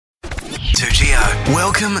2GO.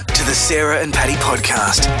 Welcome to the Sarah and Paddy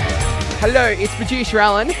podcast. Hello, it's producer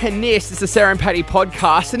Alan, and this is the Sarah and Paddy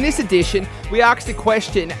podcast. In this edition, we asked the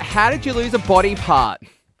question, how did you lose a body part?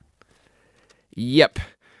 Yep.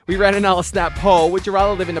 We ran another snap poll. Would you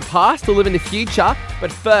rather live in the past or live in the future?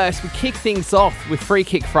 But first, we kick things off with Free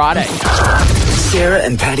Kick Friday. Sarah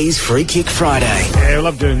and Paddy's Free Kick Friday. Yeah, we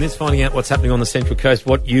love doing this, finding out what's happening on the Central Coast,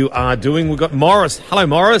 what you are doing. We've got Morris. Hello,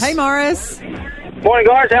 Morris. Hey, Morris. Morning,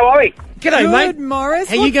 guys. How are we? G'day, Good, mate. Morris.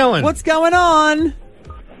 How you going? What's going on?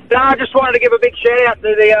 I just wanted to give a big shout out to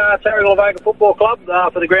the Terrigal Football Club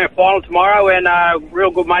for the grand final tomorrow, and a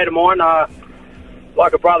real good mate of mine,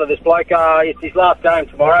 like a brother, this bloke. It's his last game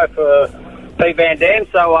tomorrow for Pete Van Dam,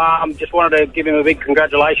 so just wanted to give him a big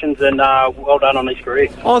congratulations and well done on his career.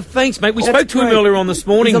 Oh, thanks, mate. We That's spoke to him great. earlier on this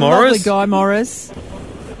morning, He's a Morris. lovely guy, Morris.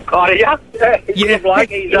 Oh, yeah? He's a good bloke.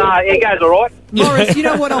 He goes all right. Morris, you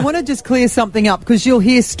know what? I want to just clear something up because you'll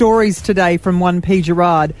hear stories today from one P.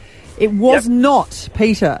 Gerard. It was not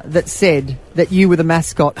Peter that said that you were the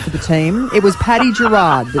mascot for the team. It was Paddy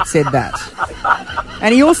Gerard that said that.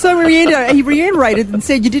 And he also reiterated and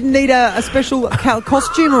said you didn't need a special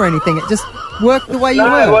costume or anything. It just worked the way you were.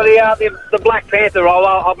 Well, the Black Panther,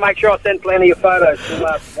 I'll make sure I send plenty of photos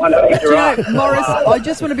to one of Pete Gerard. You know, Morris, I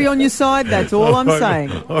just want to be on your side. That's all I'm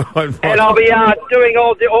saying. All right, And I'll be doing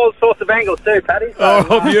all sorts of angles too, Paddy. So,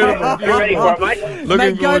 Oh, beautiful. Get ready for it, mate. Looking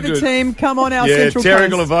Mate, go forward the to it. team. Come on, our Yeah, Central Terrigal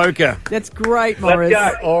Coast. Avoca. That's great, Let's Morris.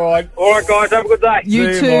 go. All right. All right, guys. Have a good day.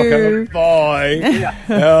 You See too. Mark.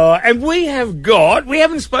 Bye. And we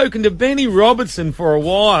haven't spoken to Benny Robertson for a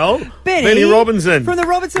while. Benny Robinson. from the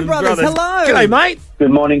Robinson Brothers. Hello. G'day, mate. Good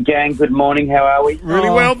morning, gang. Good morning. How are we? Really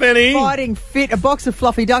well, Benny. Fighting fit, a box of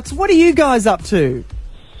fluffy ducks. What are you guys up to?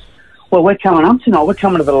 Well, we're coming up tonight. We're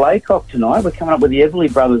coming to the Laycock tonight. We're coming up with the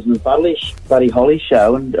Everly Brothers and the Buddy Holly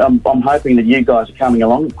show, and I'm hoping that you guys are coming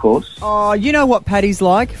along, of course. Oh, you know what Paddy's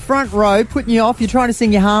like. Front row, putting you off. You're trying to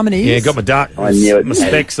sing your harmonies. Yeah, got my duck. I knew it, My Paddy.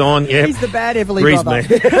 specs on. Yeah. He's the bad Everly Breeze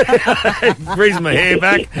brother. Breeze my hair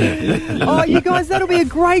back. Oh, you guys, that'll be a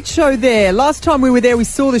great show there. Last time we were there, we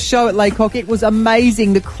saw the show at Laycock. It was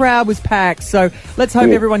amazing. The crowd was packed. So let's hope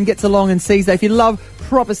everyone gets along and sees that. If you love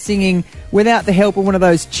proper singing without the help of one of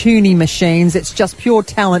those tuning machines, it's just pure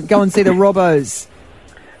talent. Go and see the Robos.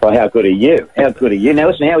 Well, how good are you? How good are you? Now,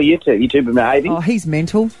 listen, how are you two? You two been behaving? Oh, he's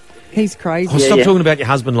mental. He's crazy. Oh, stop yeah. talking about your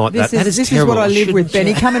husband like that. That is This terrible. is what I live with,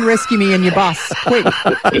 Benny. Come and rescue me in your bus, quick.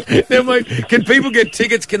 Now, mate, can people get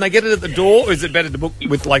tickets? Can they get it at the door, or is it better to book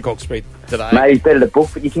with Laycock Street today? Maybe it's better to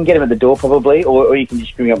book, but you can get them at the door probably, or you can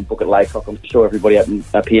just bring up and book at Laycock. I'm sure everybody up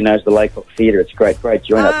here knows the Laycock Theatre. It's a great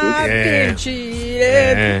joint up here. I've Yeah. been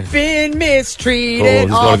cheated, Yeah. been mistreated. Oh, this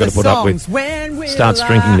is what all I gotta the put up with. songs. When will Starts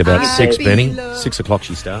drinking at about I 6, be Benny. loved? 6 o'clock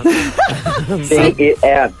she starts. Sing it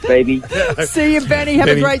out, baby. See you, Benny. Have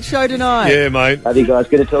Benny. a great show tonight. Yeah, mate. Love you guys.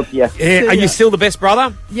 Good to talk to you. Yeah, are you still the best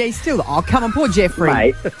brother? Yeah, he's still. Oh, come on, poor Jeffrey.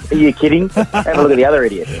 Mate, are you kidding? Have a look at the other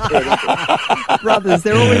idiot. Brothers,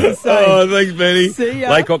 they're always the same. Oh, thanks, Benny. See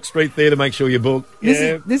ya. Laycock Street Theatre, make sure you book.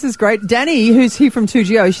 This is great. Danny, who's here from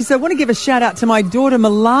 2GO, she said, I want to give a shout out to my daughter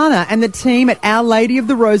Milana and the team at Our Lady of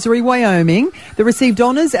the Rosary, Wyoming, that received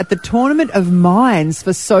honours at the Tournament of Minds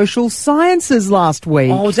for Social Sciences last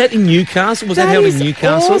week. Oh, was that in Newcastle? Was that That held is in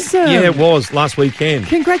Newcastle? awesome. Yeah, it was last weekend.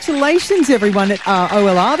 Congratulations, everyone at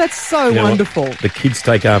OLR. That's so You know what? wonderful. The kids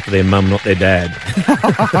take after their mum, not their dad.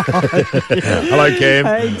 Hello, Cam.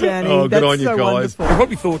 Hey, Danny. Oh, good That's on you so guys. wonderful. You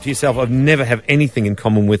probably thought to yourself, I'd never have anything in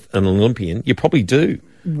common with an Olympian. You probably do.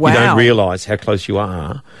 Wow. You don't realise how close you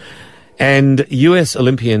are. And US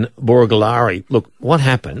Olympian Borogalari, look, what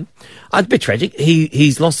happened? A bit tragic.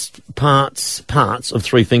 He's lost parts of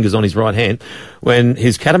 3 fingers on his right hand when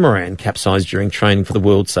his catamaran capsized during training for the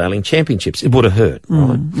World Sailing Championships. It would have hurt,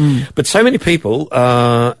 right? But so many people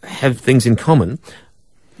have things in common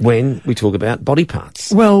when we talk about body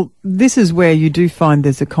parts. Well, this is where you do find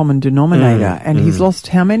there's a common denominator, and he's lost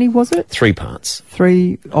how many, was it? 3 parts.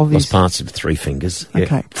 3 of his... Lost parts of 3 fingers. Yeah.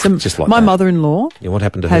 Okay. So just like my that. mother-in-law Yeah, what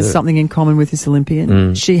happened to has her? something in common with this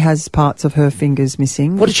Olympian. She has parts of her fingers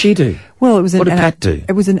missing. What did she do? Well, it was What did Pat do?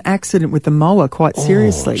 It was an accident with the mower, quite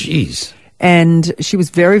seriously. Oh, jeez. And she was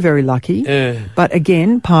very, very lucky. Yeah. But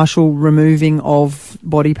again, partial removing of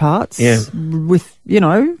body parts. Yeah. With,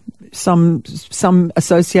 some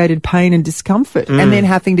associated pain and discomfort, and then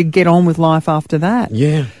having to get on with life after that.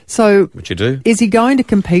 Yeah. So, What you do? is he going to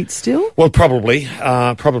compete still? Well, probably.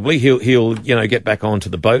 Probably he'll get back onto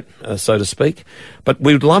the boat, so to speak. But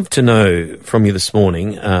we would love to know from you this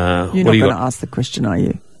morning. You're what not do you going to got? ask the question, are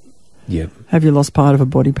you? Yeah. Have you lost part of a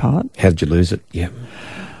body part? How did you lose it? Yeah.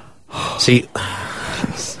 See,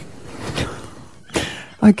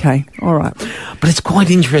 Okay, all right. But it's quite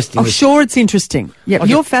interesting. I'm sure it's interesting. Yeah,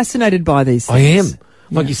 you're fascinated by these I things. am.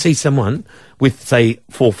 Like you see someone with, say,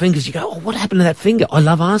 4 fingers, you go, oh, what happened to that finger? I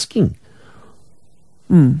love asking.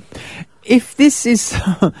 If this is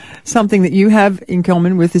something that you have in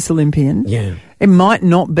common with this Olympian, Yeah. it might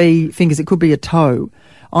not be fingers, it could be a toe.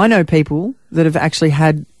 I know people that have actually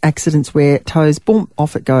had accidents where toes, boom,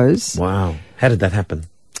 off it goes. Wow. How did that happen?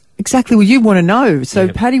 Exactly. Well, you want to know. So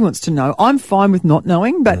Yeah. Paddy wants to know. I'm fine with not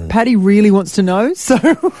knowing, but Paddy really wants to know. So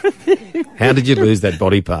How did you lose that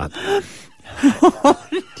body part?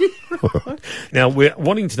 Now, we're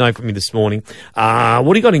wanting to know from you this morning, what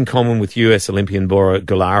do you got in common with US Olympian Bora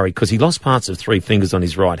Golari? Because he lost parts of 3 fingers on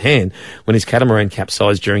his right hand when his catamaran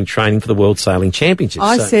capsized during training for the World Sailing Championships.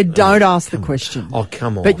 I So- said don't ask the question. Oh,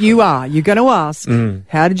 come on. But you are. You're going to ask,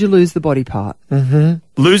 how did you lose the body part?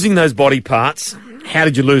 Losing those body parts, how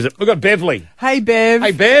did you lose it? We've got Beverly. Hey, Bev.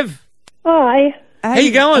 Hey, Bev. Hi. How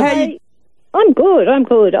you going? Hey. I'm good.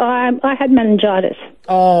 I had meningitis.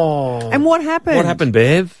 Oh. And what happened? What happened,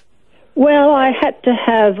 Bev? Well, I had to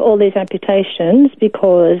have all these amputations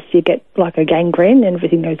because you get like a gangrene and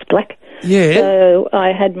everything goes black. Yeah. So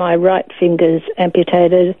I had my right fingers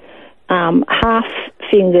amputated, half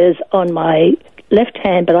fingers on my left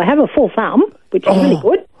hand, but I have a full thumb, which is really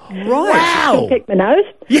good. Right. Wow. Pick my nose.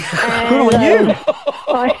 Good on you.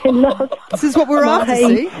 I lost This is what we're after,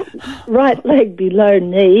 see? right leg below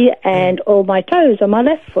knee and all my toes on my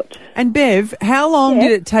left foot. And Bev, how long Yeah.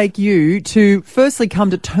 did it take you to firstly come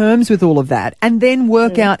to terms with all of that and then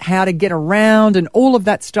work out how to get around and all of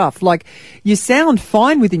that stuff? Like, you sound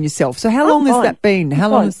fine within yourself. So how long has fine. that been? How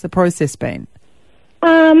I'm long fine. has the process been?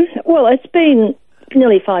 Well, it's been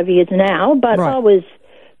nearly 5 years now, but Right. I was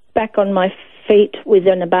back on my feet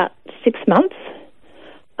within about 6 months.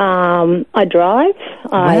 I drive.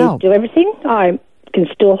 Wow. I do everything. I can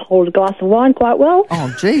still hold a glass of wine quite well.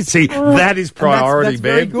 Oh, geez. See, that is priority, that's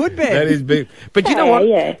very Bev. good, Bev. That is big. But you know Yeah, what?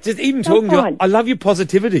 yeah. Just even talking to you, fine. I love your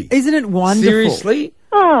positivity. Isn't it wonderful? Seriously?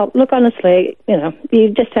 Oh, look, honestly, you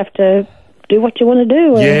just have to do what you want to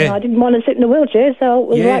do. And Yeah. I didn't want to sit in a wheelchair, so it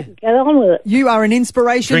was Yeah. like, get on with it. You are an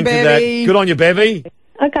inspiration, Drink to Bevy. that. Good on you, Bevy.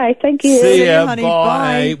 Okay, thank you. See you, ya. honey. Bye.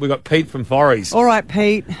 Bye. We've got Pete from Forries. All right,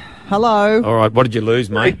 Pete. Hello. All right, what did you lose,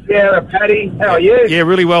 mate? Sarah, Paddy, how are you? Yeah,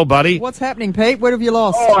 really well, buddy. What's happening, Pete? What have you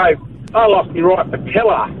lost? Oh, I lost my right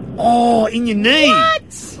patella. Oh, in your knee. What?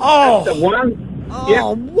 The Oh, one. Oh,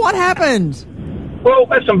 Yeah. what happened? Well,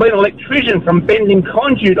 that's from being an electrician from bending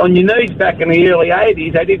conduit on your knees back in the early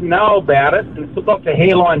 80s. They didn't know about it and put lots of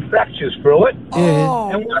hairline fractures through it.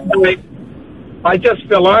 Yeah. And one night, I just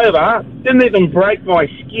fell over, didn't even break my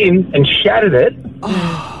skin and shattered it.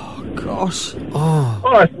 Gosh.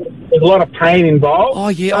 Oh, there's a lot of pain involved. oh,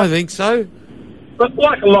 yeah, I think so. But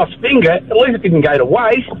like a lost finger, at least it didn't go to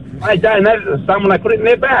waste. They donated it to someone, they put it in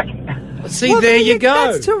their back. See, Well, there you go.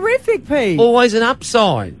 That's terrific, Pete. Always an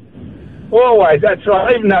upside. Always, that's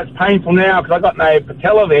right. Even though it's painful now because I've got no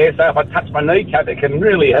patella there, so if I touch my kneecap, it can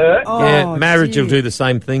really hurt. Oh, Yeah, marriage dear. will do the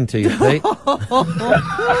same thing to you, Pete.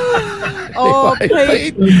 Oh,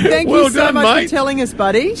 Anyway, Pete, Pete, thank well you so done, much mate. for telling us,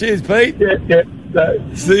 buddy. Cheers, Pete. Yeah. So,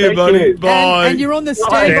 See you, thank buddy. you. Bye. And you're on the Bye.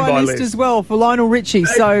 standby Standby list list. as well for Lionel Richie.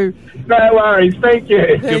 So No worries. Thank you.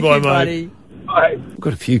 thank Goodbye, you, mate. buddy. Bye. We've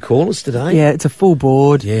got a few callers today. Yeah, it's a full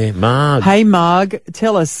board. Yeah, Marg. Hey, Marg,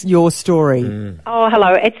 tell us your story. Oh,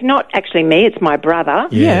 hello. It's not actually me, it's my brother.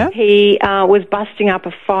 Yeah. He was busting up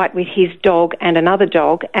a fight with his dog and another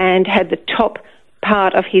dog and had the top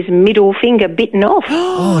part of his middle finger bitten off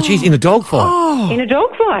Oh, geez, in a dog fight. in a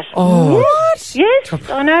dog fight. Oh, What? Yes,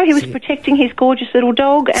 I know. He was protecting his gorgeous little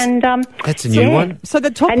dog and... that's a new one. So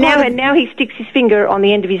the top And part now he sticks his finger on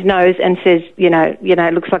the end of his nose and says,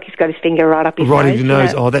 it looks like he's got his finger right up his Right nose. in your nose.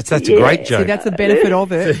 you know. Oh, that's a Yeah. great See, joke. that's the benefit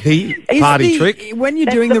of it. He Is party the- trick. When you're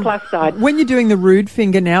That's doing the plus side. when you're doing the rude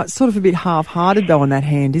finger now, it's sort of a bit half-hearted though on that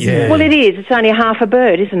hand, isn't Yeah. it? Well, it is. It's only half a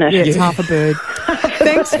bird, isn't it? Yeah, it's half a bird.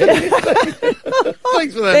 Thanks for that.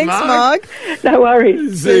 Thanks for that, Thanks, Marg. Marg. No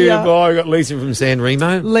worries. See you. ya. Bye. We've got Lisa from San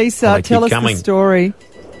Remo. Lisa, They tell us keep coming. the story.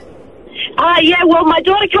 Yeah, well, my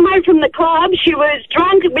daughter came home from the club. She was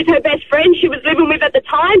drunk with her best friend she was living with at the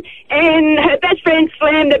time, and her best friend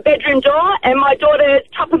slammed the bedroom door, and my daughter's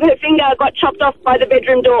top of her finger got chopped off by the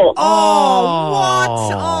bedroom door. Oh, what?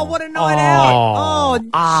 Oh, what a night out. Oh,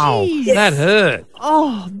 Ow. jeez. That hurt.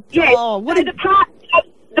 Oh, Yes. oh, what So a... the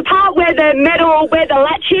part where the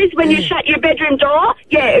latch is when you shut your bedroom door,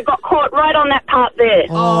 it got caught right on that part there.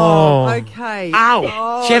 Oh, okay. Ow.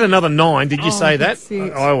 Oh. She had another 9. Did you say that? that's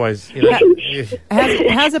it. I always, yeah.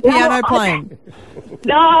 How's a piano playing?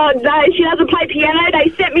 No, she doesn't play piano. They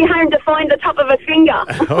sent me home to find the top of her finger.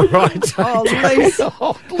 All right. Oh, Lise.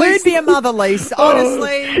 Who'd be a mother, Lise?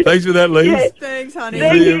 Honestly. Thanks for that, Lise. Yeah. Thanks, honey.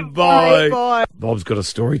 Thank you. Bye. Bye. Bob's got a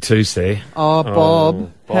story too, Sarah. Oh,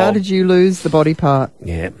 Bob. How did you lose the body part?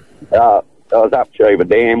 Yeah. I was up Cheever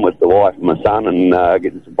Dam with the wife and my son and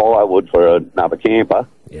getting some firewood for another camper.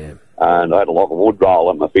 Yeah. And I had a lot of wood roll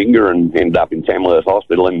on my finger and ended up in Tamworth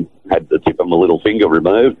Hospital and had the tip of my little finger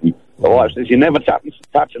removed. And the wife says, "You never touching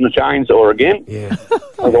the chainsaw again?" Yeah.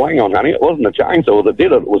 I go, "Hang on, honey, it wasn't a chainsaw that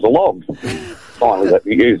did it, it was a log." Finally let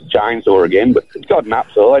me use the chainsaw again, but it's got an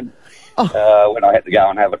upside. When I had to go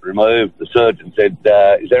and have it removed, the surgeon said,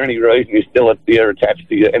 "Is there any reason you're attached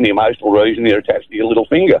to any emotional reason you're attached to your little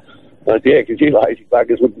finger?" I said, "Yeah, because you lazy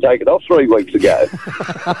buggers wouldn't take it off 3 weeks ago."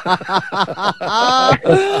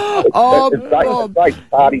 It's great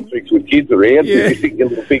party tricks with kids around. Yeah. You stick your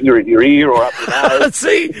little finger in your ear or up your nose.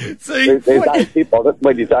 See. There's no tip on it.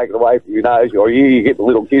 When you take it away from your nose or your ear, you get the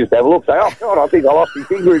little kids to have a look. Say, "Oh, God, I think I lost my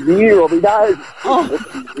finger in my ear or my nose."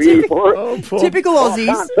 Typical Aussies.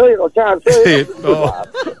 I can't see it.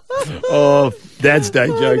 Dad's Day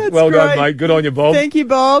joke. That's Well done, great. mate. Good on you, Bob. Thank you,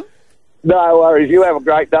 Bob. No worries. You have a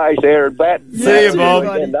great day, Sarah and Pat. See you, Bob.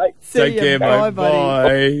 Weekend, eh? Take care, mate. Bye,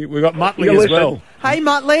 buddy. Bye. We've got Muttley You as listen. well. Hey,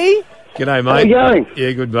 Muttley. G'day, mate. How you going?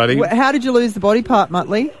 Yeah, good, buddy. How did you lose the body part,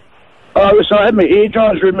 Muttley? Oh, so I had my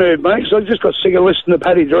eardrums removed, mate, so I just got sick of listening to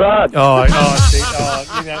Paddy Gerard. How long?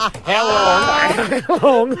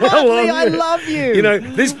 Muttley, I love you. You know,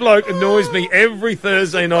 this bloke annoys me every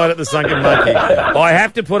Thursday night at the Sunken Monkey. I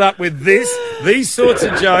have to put up with these sorts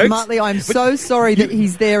of jokes. Muttley, I'm so sorry that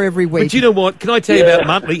he's there every week. But you know what? Can I tell you about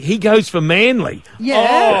Muttley? He goes for Manly.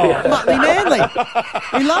 Yeah, Muttley Manly.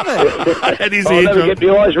 We love it. And his I'll never eardrum. get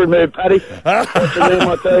my eyes removed, Paddy. That's the name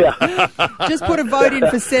I tell you. Just put a vote in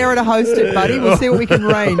for Sarah to host it, buddy. We'll see what we can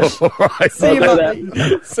range. All right. See you, I'll do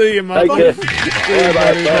Muttley. See you, mate. Take care. See you,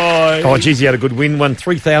 buddy. Bye. Oh, geez, he had a good win. Won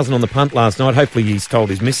 3,000 on the punt last night. Hopefully he's told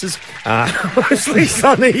his missus. Mostly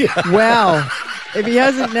sunny. Wow. If he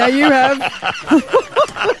hasn't, now you have.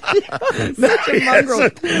 Such a mongrel.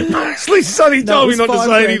 Mostly sunny told me not to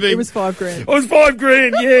say anything. It was $5,000. It was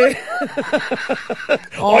 $5,000, yeah.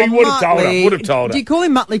 Oh, you would have told her. Would have told her. Do you call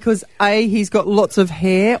him Muttley because A, he's got lots of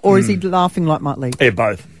hair, or is he laughing like Muttley? Yeah,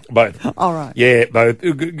 both. All right. Yeah, both.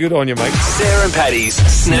 Good on you, mate. Sarah and Paddy's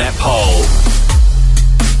Snap Poll.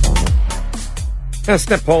 Our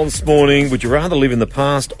snap poll this morning, would you rather live in the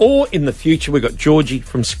past or in the future? We've got Georgie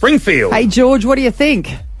from Springfield. Hey, George, what do you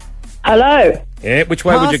think? Hello. Yeah, which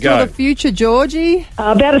way would you Past go? or the future, Georgie?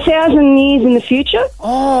 About 1,000 years in the future.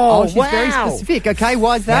 Oh, she's very specific. Okay,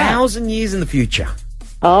 why's that? 1,000 years in the future.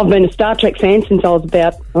 I've been a Star Trek fan since I was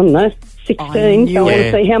about, 16. So I want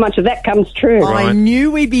to see how much of that comes true. I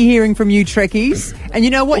knew we'd be hearing from you, Trekkies. And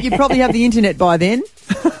you know what? You probably have the internet by then.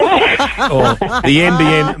 The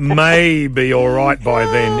NBN may be all right by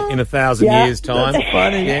then in 1,000 years' time. That's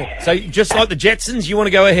funny. Yeah. So just like the Jetsons, you want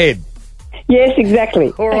to go ahead? Yes,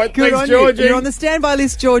 exactly. All right, Good thanks, on Georgie. you. You're on the standby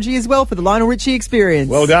list, Georgie, as well for the Lionel Richie experience.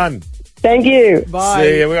 Well done. Thank you. Bye.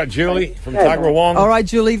 See ya. We got Julie from Tuggerawong. All right,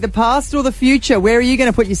 Julie, the past or the future? Where are you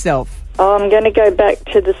going to put yourself? I'm going to go back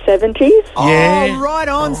to the 70s. Yeah. Oh, right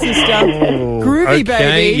on, sister. Groovy, Okay,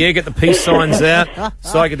 baby. yeah, get the peace signs out.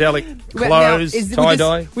 Psychedelic clothes,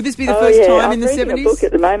 tie-dye. Would this be the first time in the I'm reading 70s? a book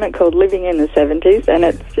at the moment called Living in the 70s, and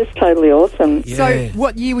it's just totally awesome. Yeah. So,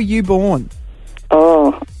 what year were you born?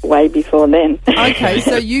 Oh, way before then. Okay,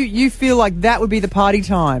 so you feel like that would be the party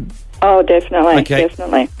time. Oh, definitely, Okay.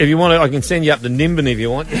 definitely. If you want to, I can send you up to Nimbin if you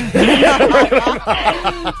want. Thanks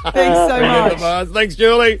so much. Thanks,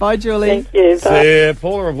 Julie. Bye, Julie. Thank you. Bye. See ya.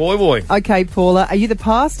 Paula or Boy Boy? Okay, Paula, are you the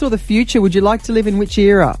past or the future? Would you like to live in which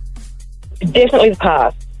era? Definitely the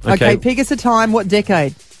past. Okay, pick us a time. What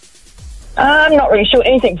decade? I'm not really sure.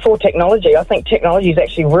 Anything before technology. I think technology's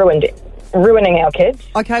actually ruining our kids.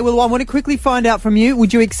 Okay, well, I want to quickly find out from you.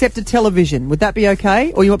 Would you accept a television? Would that be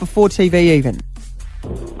okay? Or you want before TV even?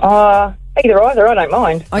 Either, I don't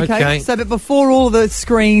mind. Okay. So, but before all the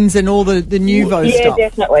screens and all the nouveau Yeah, stuff.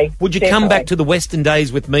 definitely. Would you come back to the Western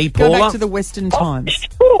days with me, Go Paula? back to the Western times.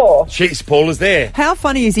 Sure. Jeez, Paula's there. How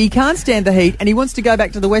funny is he can't stand the heat and he wants to go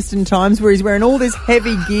back to the Western times where he's wearing all this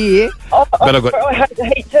heavy gear. But I've got... I hate the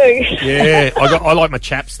heat too. Yeah, I like my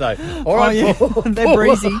chaps though. All right, yeah. Paula. They're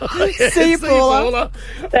breezy. See you, Paula.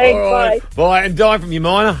 Thanks, All right. Bye. And die from your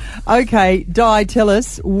minor. Okay, Di, tell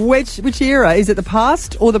us, which era? Is it the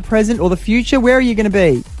past or the present or the future? Where are you going to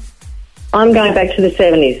be? I'm going back to the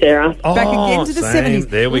 70s, Sarah. Back again to the same. 70s.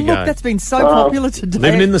 There we Look, go. that's been so popular today.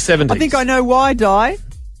 Living in the 70s. I think I know why, Di.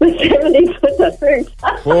 The 70s was the fruit.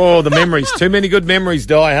 Oh, the memories. Too many good memories,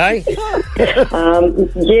 Di, hey?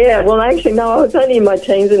 Yeah, well, actually, no, I was only in my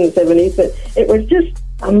teens in the 70s, but it was just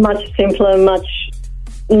a much simpler, much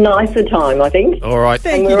nicer time, I think. All right.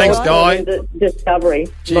 And we were Thanks, all Di. in the discovery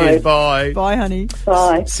Cheers, mode. bye. Bye, honey.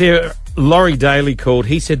 Bye. Sarah, Laurie Daly called.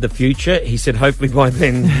 He said the future. He said hopefully by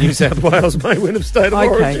then New South Wales may win a state of Okay,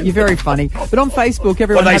 origin. you're very funny. But on Facebook,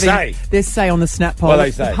 everyone What they having say? their say on the snap poll. What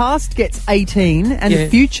they say? The past gets 18 and Yeah. the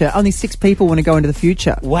future, only 6 people want to go into the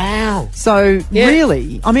future. Wow. So, Yeah.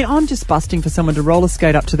 really, I mean, I'm just busting for someone to roller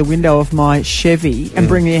skate up to the window of my Chevy and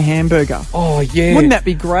bring me a hamburger. Oh, yeah. Wouldn't that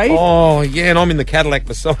be great? Oh, yeah, and I'm in the Cadillac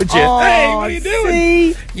beside you. Oh, Hey, what are you doing?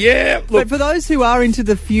 see? Yeah, look. But for those who are into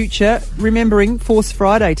the future, remembering Force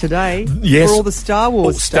Friday today Yes. for all the Star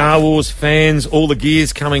Wars stuff. Star Wars fans, all the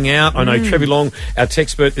gears coming out. I know Trevi Long, our tech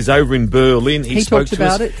expert, is over in Berlin. He spoke talked to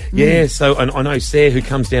about us. it. Yeah, so and I know Sarah, who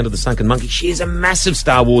comes down to the Sunken Monkey. She is a massive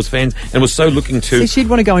Star Wars fan and was so looking to. So she'd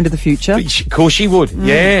want to go into the future. Of course she would.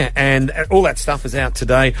 Yeah, and all that stuff is out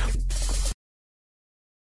today.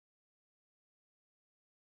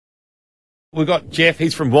 We've got Jeff.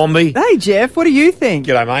 He's from Wombi. Hey, Jeff, what do you think?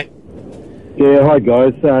 G'day, mate. Yeah, hi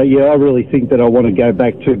guys. Yeah, I really think that I want to go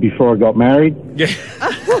back to before I got married. Yeah.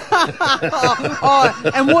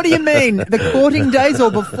 Oh, and what do you mean? The courting days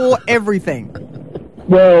or before everything?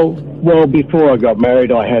 Well, before I got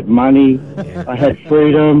married, I had money, I had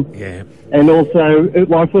freedom, Yeah. and also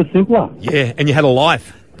life was simpler. Yeah, and you had a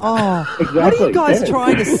life. Oh, Exactly. what are you guys yeah.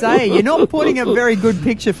 trying to say? You're not putting a very good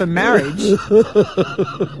picture for marriage.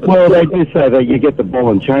 Well, they do say that you get the ball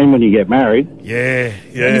and chain when you get married. Yeah,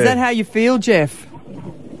 yeah. And is that how you feel, Jeff?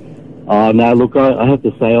 Oh, no, look, I have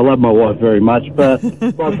to say I love my wife very much, but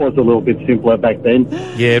life was a little bit simpler back then.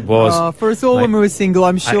 Yeah, it was. Oh, for us all Mate. when we were single,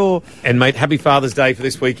 I'm sure. And, mate, happy Father's Day for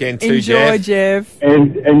this weekend too, Enjoy, Jeff. Jeff.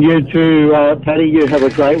 And you too, Paddy, you have a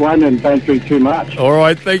great one and don't drink too much. All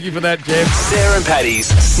right, thank you for that, Jeff. Sarah and Paddy's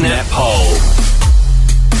Snap Poll.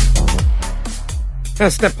 Our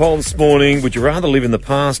snap poll this morning, would you rather live in the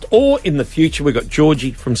past or in the future? We've got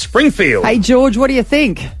Georgie from Springfield. Hey, George, what do you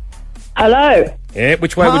think? Hello. Yeah,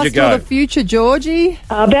 which way would you Past go? or the future, Georgie?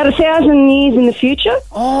 About 1,000 years in the future.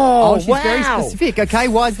 Oh, she's wow. very specific. Okay,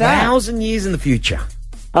 why's that? 1,000 years in the future.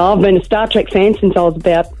 I've been a Star Trek fan since I was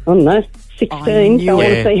about, 16, knew so I want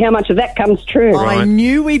it. to see how much of that comes true. I Right.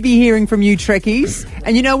 knew we'd be hearing from you, Trekkies.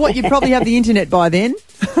 And you know what? You probably have the internet by then.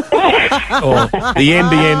 Or the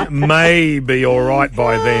NBN may be all right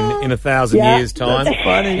by then in 1,000 Yeah, years' time. that's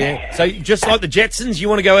funny. Yeah. So just like the Jetsons, you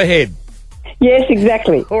want to go ahead. Yes,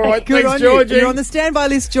 exactly. All right, Good thanks, on Georgie. you. You're on the standby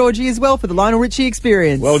list, Georgie, as well for the Lionel Richie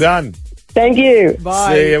experience. Well done. Thank you.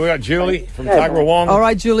 Bye. See ya. We got Julie from Tuggeranong. All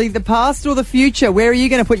right, Julie, the past or the future? Where are you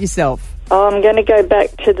going to put yourself? I'm going to go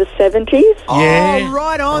back to the 70s. Yeah. Oh,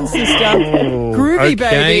 right on, sister. Groovy, Okay,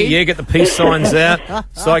 baby. yeah, get the peace signs out.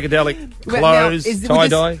 Psychedelic Now, clothes, would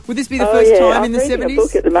tie-dye. Would this be the first time I'm in the reading a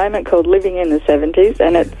book 70s? at the moment called Living in the 70s,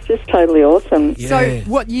 and it's just totally awesome. Yeah. So,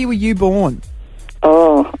 what year were you born?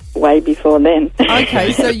 Oh, way before then.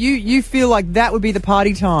 Okay, so you feel like that would be the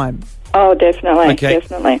party time. Oh, definitely, Okay.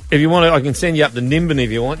 definitely. If you want to, I can send you up to Nimbin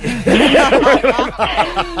if you want. Thanks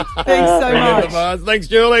so much. Thanks,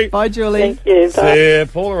 Julie. Bye, Julie. Thank you. Bye. See ya,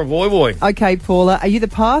 Paula or Boy Boy. Okay, Paula, are you the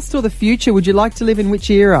past or the future? Would you like to live in which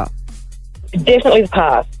era? Definitely the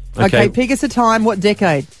past. Okay, pick us a time. What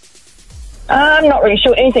decade? I'm not really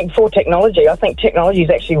sure anything for technology. I think technology is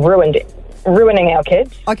actually ruining our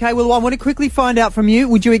kids. Okay, well, I want to quickly find out from you.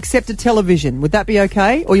 Would you accept a television? Would that be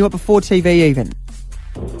okay? Or you want before TV even?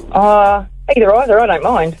 Either either, I don't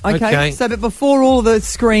mind. Okay. So, but before all the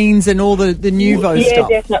screens and all the nouveau Yeah, stuff.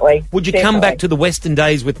 definitely. Would you come back to the Western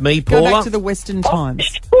days with me, Go Paula? back to the Western times.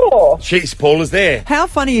 Sure. Jeez, Paula's there. How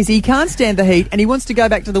funny is he can't stand the heat and he wants to go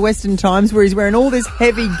back to the Western times where he's wearing all this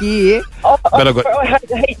heavy gear. But I've got- I hate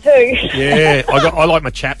the heat too. Yeah, I like my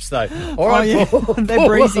chaps though. All right, yeah. Paula. They're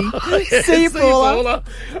breezy. See you, Paula.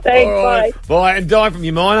 Thanks, All right. Bye, and die from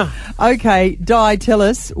your minor. Okay, Di, tell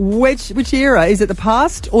us, which era? Is it the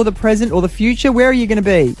past or the present or the future? Where are you going to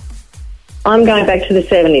be? I'm going back to the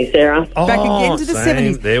 70s, Sarah. Back again to the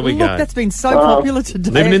same. 70s. There we Look, go. that's been so popular today.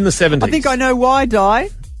 Living in the 70s. I think I know why, Di.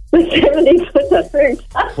 The 70s was the fruit.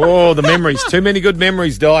 Oh, the memories. Too many good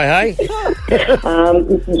memories, Die, hey?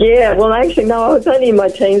 Yeah, well, actually, no, I was only in my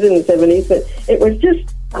teens in the 70s, but it was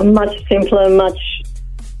just a much simpler, much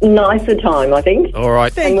nicer time, I think. All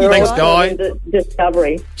right. Thank And you, we're Thanks, all Di. in the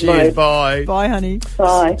discovery Cheers, mode. bye. Bye, honey.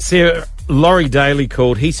 Bye. Sarah, Laurie Daly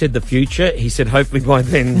called. He said the future. He said hopefully by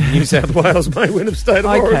then New South Wales may win a state of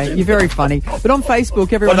origin. Okay, you're very funny. But on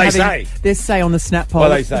Facebook, everyone What they having say? their say on the Snap poll. What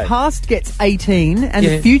they say? The past gets 18 and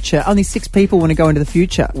Yeah. the future, only 6 people want to go into the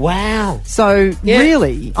future. Wow. So,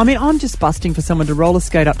 really, I mean, I'm just busting for someone to roller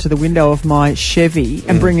skate up to the window of my Chevy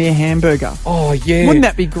and bring me a hamburger. Oh, yeah. Wouldn't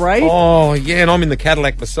that be great? Oh, yeah, and I'm in the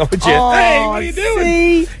Cadillac beside you. Oh, hey, what are you doing?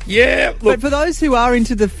 see? Yeah, look. But for those who are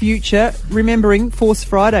into the future, remembering Force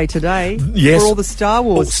Friday today Yes. for all the Star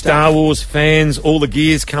Wars stuff. Star Wars fans, all the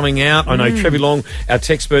gears coming out. I know Trevi Long, our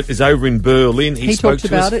tech expert, is over in Berlin. He spoke talked to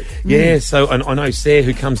about us. it. Yeah, so and I know Sarah,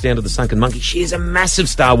 who comes down to the Sunken Monkey. She is a massive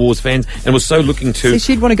Star Wars fan and was so looking to... So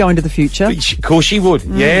she'd want to go into the future. Of course she would,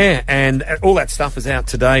 yeah. And all that stuff is out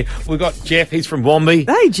today. We've got Jeff, he's from Wombi.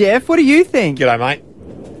 Hey, Jeff, what do you think? G'day, mate.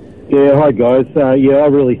 Yeah, hi guys. Yeah, I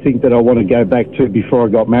really think that I want to go back to before I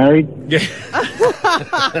got married. Yeah.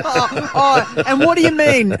 Oh, and what do you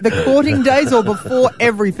mean? The courting days or before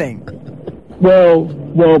everything? Well,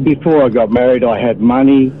 before I got married, I had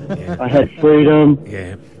money, I had freedom,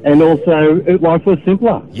 and also life was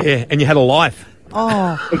simpler. Yeah, and you had a life.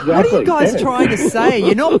 Oh, Exactly, what are you guys yeah. trying to say?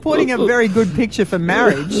 You're not putting a very good picture for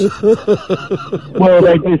marriage. Well,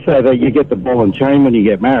 they do say that you get the ball and chain when you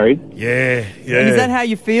get married. Yeah, yeah. And is that how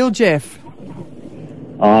you feel, Jeff?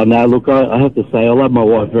 Oh, no, look, I have to say I love my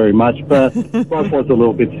wife very much, but life was a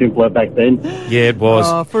little bit simpler back then. Yeah, it was.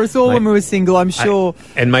 Oh, for us all when we were single, I'm sure.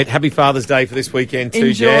 And, mate, happy Father's Day for this weekend too,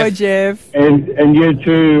 Enjoy, Jeff. Jeff. And you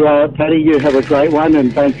too, Paddy, you have a great one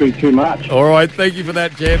and don't drink too much. All right, thank you for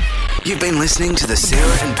that, Jeff. You've been listening to the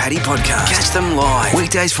Sarah and Paddy podcast. Catch them live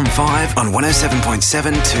weekdays from 5 on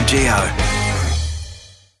 107.7 2GO.